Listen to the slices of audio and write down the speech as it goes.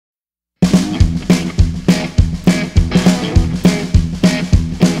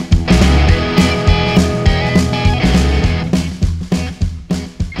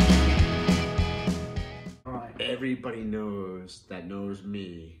everybody knows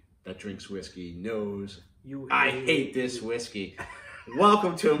me, that drinks whiskey, knows You I hate this whiskey.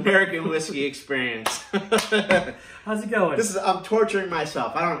 Welcome to American Whiskey Experience. How's it going? I'm torturing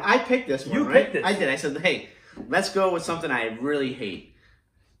myself. I picked this one, You right? picked it. I did. I said, hey, let's go with something I really hate.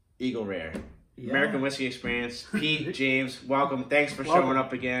 Eagle Rare. Yeah. American Whiskey Experience. Pete, James, welcome. Thanks for showing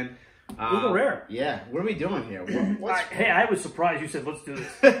up again. Eagle Rare. Yeah. What are we doing here? Hey, I was surprised you said let's do this.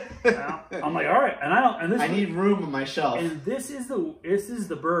 I'm like, all right, I need room on my shelf. And this is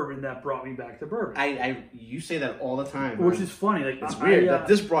the bourbon that brought me back to bourbon. You say that all the time, which is funny. Like it's weird that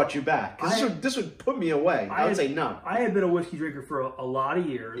this brought you back. This would put me away. I would say no. I had been a whiskey drinker for a lot of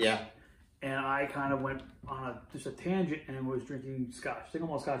years. Yeah. And I kind of went on just a tangent and was drinking scotch, single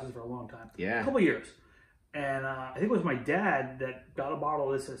malt scotches for a long time. Yeah. A couple of years. And I think it was my dad that got a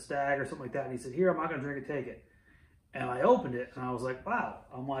bottle of this at Stag or something like that. And he said, here, I'm not going to drink it, take it. And I opened it and I was like, wow.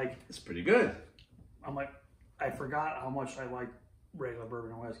 I'm like, it's pretty good. I'm like, I forgot how much I like regular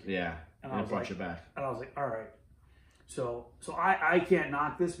bourbon and whiskey. Yeah. And I brought you back. And I was like, all right. So I can't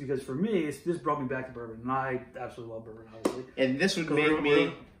knock this because for me, this brought me back to bourbon. And I absolutely love bourbon, obviously. And this would make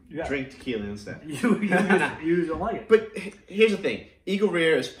me drink tequila instead. You just don't like it. But here's the thing. Eagle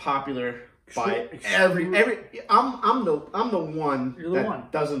Rare is popular by every I'm the one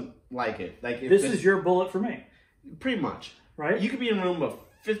that doesn't like it. Like this is your bullet for me. Pretty much. Right? You could be in a room of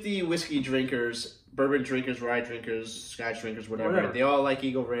 50 whiskey drinkers, bourbon drinkers, rye drinkers, scotch drinkers, whatever. They all like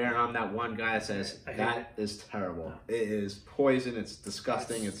Eagle Rare, and I'm that one guy that says that is terrible. No. It is poison. It's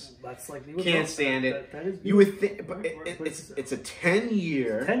disgusting. That's like can't stand it. That is you would think, but it's a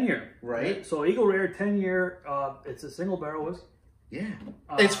 10-year. 10-year, right? So Eagle Rare 10-year. It's a single barrel whiskey. Yeah,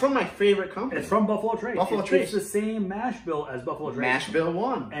 it's from my favorite company. It's from Buffalo Trace. Buffalo Trace. It's the same Mashbill as Buffalo Trace. Mashbill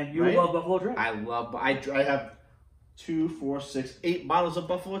 1. And you love Buffalo Trace. I have 2, 4, 6, 8 bottles of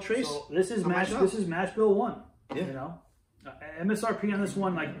Buffalo Trace. So this is Mashbill 1. Yeah. You know, MSRP on this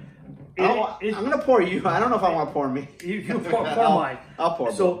one, like. I'm gonna pour you. I don't know if I want to pour me. You pour mine. I'll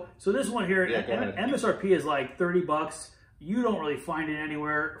pour. So this one here, yeah, MSRP is like $30. You don't really find it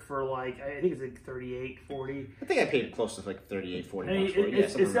anywhere for like, I think it's like 38, 40. I think I paid close to like 38, 40 bucks for it.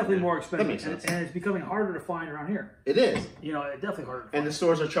 It's definitely more expensive. That makes sense. And it's becoming harder to find around here. It is. You know, it's definitely harder to find. And the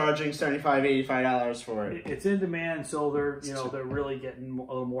stores are charging $75, $85 for it. It's in demand, so they're really getting a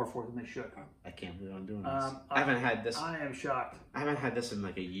little more for it than they should. I can't believe I'm doing this. I haven't had this. I am shocked. I haven't had this in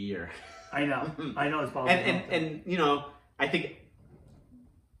like a year. I know. It's possible. And you know, I think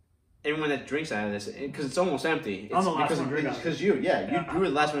everyone that drinks out of this, because it's almost empty. I'm the last one drinking. Because you were the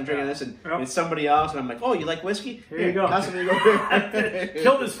last one drinking this, and it's somebody else, and I'm like, oh, you like whiskey? Here you go. Have some, you go.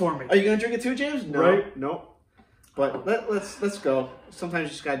 Kill this for me. Are you gonna drink it too, James? No, right? Nope. But let's go. Sometimes you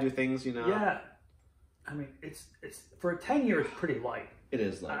just gotta do things, you know. Yeah. I mean, it's for a 10-year, it's pretty light. It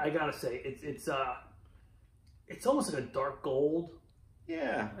is light. I gotta say, it's almost like a dark gold.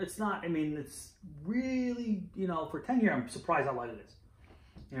 Yeah. It's not. I mean, it's really, for 10-year, I'm surprised how light it is.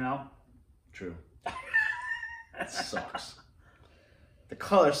 You know? True. That sucks. The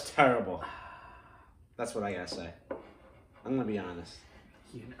color's terrible. That's what I gotta say. I'm gonna be honest.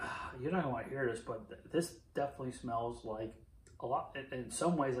 You're not gonna want to hear this, but this definitely smells like a lot, in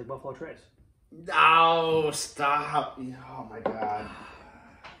some ways, like Buffalo Trace. No, stop. Oh my God.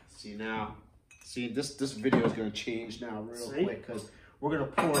 See now. See, this video is gonna change now real quick, because we're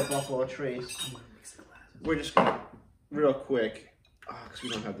gonna pour Buffalo Trace. I'm gonna mix the glasses. We're just gonna, real quick. Because we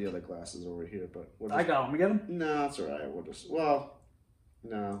don't have the other glasses over here, but I got them. We get them? No, it's all right.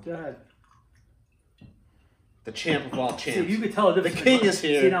 No. Go ahead. The champ of all champs. See, you could tell the difference. The king is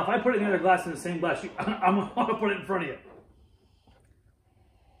here. See, now if I put it in the other glass in the same glass, I'm going to put it in front of you.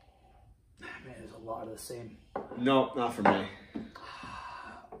 Man, there's a lot of the same. No, not for me.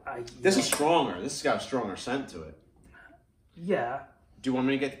 This is stronger. This has got a stronger scent to it. Yeah. Do you want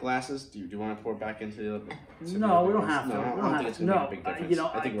me to get the glasses? Do you want to pour it back into the other? No, we don't have to. No, I don't think it's going to make a big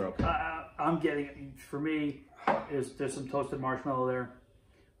difference. I think we're okay. I'm getting, for me, there's some toasted marshmallow there.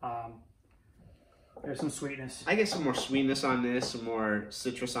 There's some sweetness. I get some more sweetness on this, some more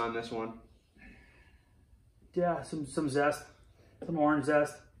citrus on this one. Yeah, some zest, some orange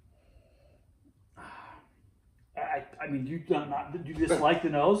zest. I mean, do you dislike the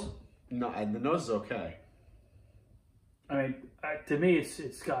nose? No, the nose is okay. I mean, to me,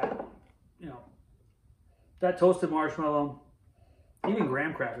 it's got, that toasted marshmallow, even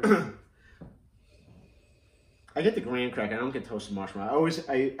graham crackers. I get the graham cracker. I don't get toasted marshmallow. I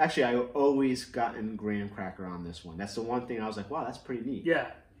always gotten graham cracker on this one. That's the one thing I was like, wow, that's pretty neat.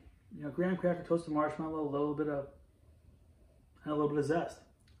 Yeah, graham cracker, toasted marshmallow, a little bit of zest.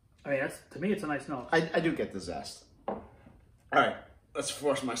 I mean, to me, it's a nice note. I do get the zest. All right, let's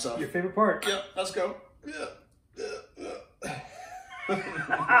force myself. Your favorite part? Yeah, let's go. Yeah.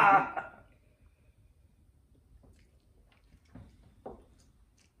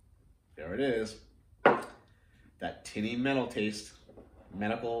 There it is. That tinny metal taste.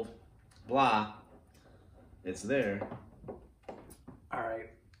 Medical blah. It's there. All right.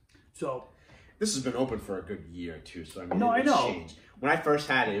 So this has been open for a good year too, so I mean, no, it's I know. changed. When I first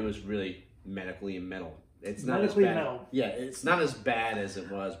had it, it was really medically and metal. It's not medically as bad. metal. Yeah, it's not as bad as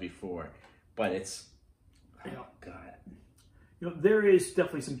it was before, but it's. Oh God. You know, there is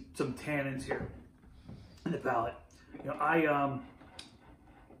definitely some tannins here in the palate. You know, I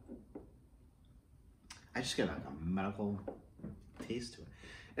just get a medical taste to it.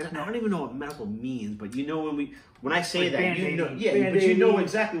 And I don't even know what medical means, but you know when I say like that, you know, but you know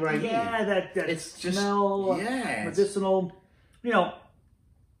exactly what I mean. Yeah, that it's smell, just medicinal. You know,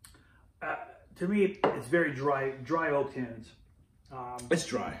 to me, it's very dry oak tannins. It's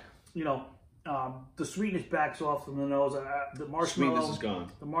dry. You know, the sweetness backs off from the nose. The marshmallow, sweetness is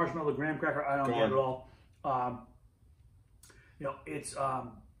gone. The marshmallow, the graham cracker, I don't get it at all. You know, it's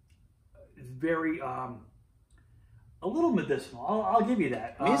very. A little medicinal. I'll give you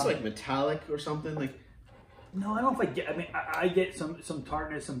that. I mean, it's like metallic or something. Like, no, I don't know if I get. I mean, I get some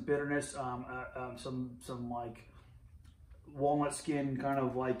tartness, some bitterness, some like walnut skin, kind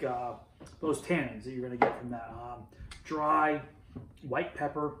of like those tannins that you're going to get from that. Dry, white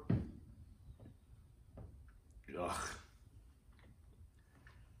pepper. Ugh.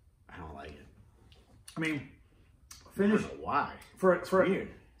 I don't like it. I mean, finish. I don't know why. For weird.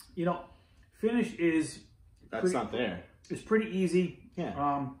 You know, finish is. That's not there. It's pretty easy.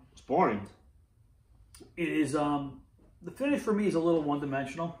 Yeah. It's boring. It is. The finish for me is a little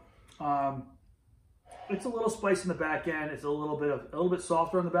one-dimensional. It's a little spicy in the back end. It's a little bit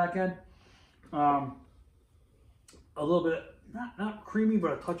softer on the back end. A little bit not creamy,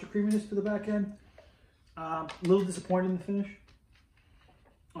 but a touch of creaminess to the back end. A little disappointed in the finish.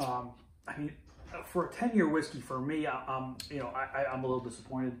 I mean, for a 10-year whiskey, for me, I'm a little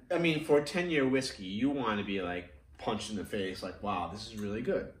disappointed. I mean, for a 10-year whiskey, you want to be like punched in the face, like, wow, this is really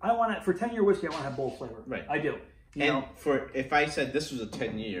good. I want it for 10-year whiskey. I want to have bold flavor. Right. I do. You and know? if I said this was a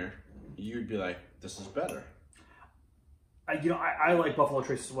 10-year, you'd be like, this is better. I like Buffalo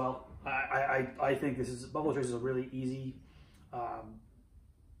Trace as well. I think Buffalo Trace is a really easy,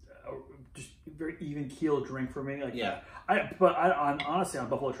 just very even keel drink for me. Like, yeah. Honestly, on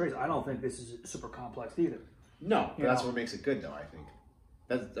Buffalo Trace, I don't think this is super complex either. No, but that's what makes it good, though. I think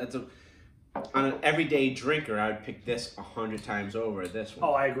on an everyday drinker, I would pick this 100 times over this one.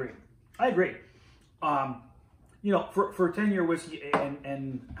 Oh, I agree. You know, for a 10-year whiskey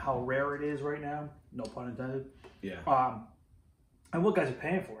and how rare it is right now, no pun intended. Yeah. And what guys are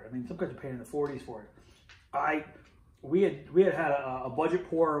paying for it? I mean, some guys are paying in the 40s for it. We had a budget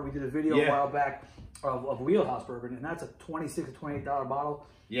pour. We did a video a while back of Wheelhouse bourbon, and that's a $26 to $28 bottle.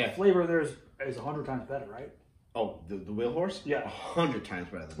 Yeah. The flavor there is 100 times better, right? Oh, the Wheelhorse? Yeah. 100 times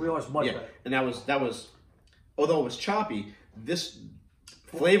better than Wheelhouse much better. And that was, although it was choppy, this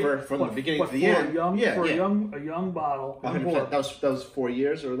flavor from the beginning to the end. A young bottle. That was 4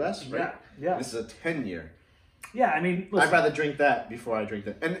 years or less, right? Yeah. This is a 10-year. Yeah, I mean, listen, I'd rather drink that before I drink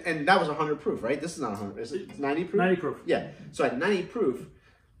that. And that was 100 proof, right? This is not 100. Is it 90 proof? 90 proof. Yeah. So at 90 proof,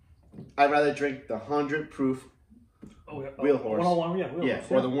 I'd rather drink the 100 proof Wheelhorse. 101, Wheelhorse. Yeah,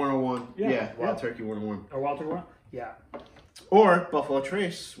 or the 101. Yeah, Wild Turkey 101. Or Wild Turkey 101? Yeah. Or Buffalo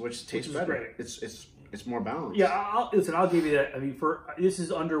Trace, which tastes better. Great. It's more balanced. Yeah, I'll give you that. I mean, this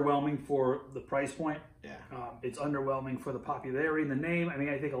is underwhelming for the price point. Yeah. It's underwhelming for the popularity and the name. I mean,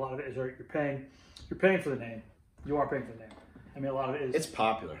 I think a lot of it is you're paying for the name. You are paying for the name. I mean, a lot of it is. It's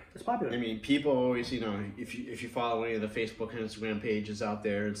popular. It's popular. I mean, people always, if you follow any of the Facebook and Instagram pages out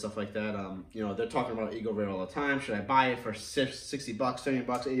there and stuff like that, they're talking about Eagle Rare all the time. Should I buy it for $60, $70,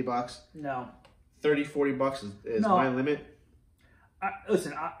 $80? No. $30, $40 is my limit.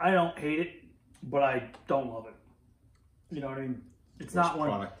 Listen, I don't hate it, but I don't love it. You know what I mean? It's not one.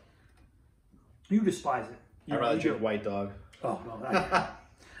 Product. You despise it. I'd rather drink White Dog. Oh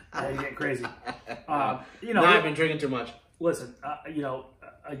no, you get crazy. I've been drinking too much. Listen,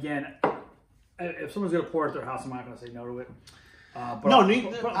 again, if someone's gonna pour it at their house, I'm not gonna say no to it.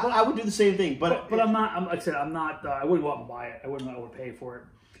 I would do the same thing, but I'm not. Like I said, I'm not. I wouldn't go out and buy it. I wouldn't overpay for it.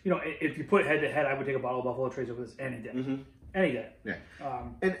 If you put head to head, I would take a bottle of Buffalo Trace over this any day. Mm-hmm. Any day. Yeah.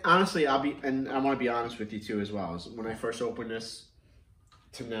 And honestly, I want to be honest with you too as well. Is when I first opened this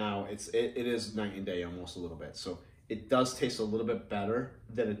to now, it is night and day almost a little bit. So it does taste a little bit better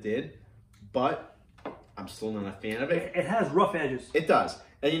than it did, but I'm still not a fan of it. It has rough edges. It does.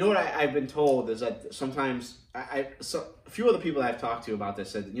 And you know what I've been told is that sometimes a few other people I've talked to about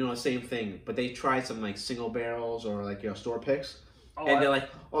this said the same thing, but they tried some like single barrels or like store picks, And they're like,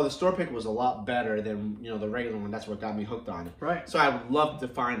 oh, the store pick was a lot better than, you know, the regular one. That's what got me hooked on it. Right. So I would love to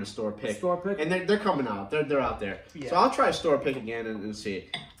find the store pick. Store pick? And they're coming out. They're out there. Yeah. So I'll try a store pick again and see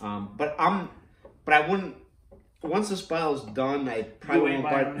it. But I wouldn't, once this bottle is done, I probably won't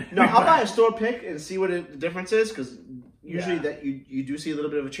buy. No, I'll buy a store pick and see what the difference is, because usually that you do see a little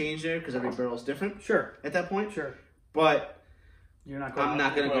bit of a change there, because every barrel is different. Sure. At that point. Sure. But I'm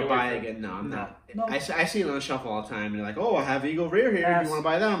not going to go buy it again. No, I'm not. No. I see it on the shelf all the time. And they're like, oh, I have Eagle Rare here. Do you want to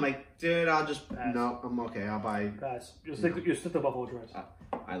buy that? I'm like, dude, I'll just... Pass. No, I'm okay. I'll buy... Pass. You stick to Buffalo Trace.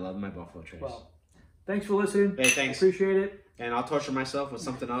 I love my Buffalo Trace. Well, thanks for listening. Hey, thanks. Appreciate it. And I'll torture myself with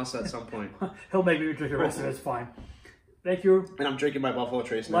something else at some point. He'll make me drink the rest of it. It's fine. Thank you. And I'm drinking my Buffalo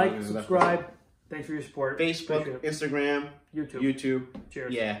Trace now. Like, subscribe. Thanks for your support. Facebook, Instagram, YouTube.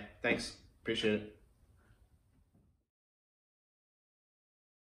 Cheers. Yeah, thanks. Appreciate it.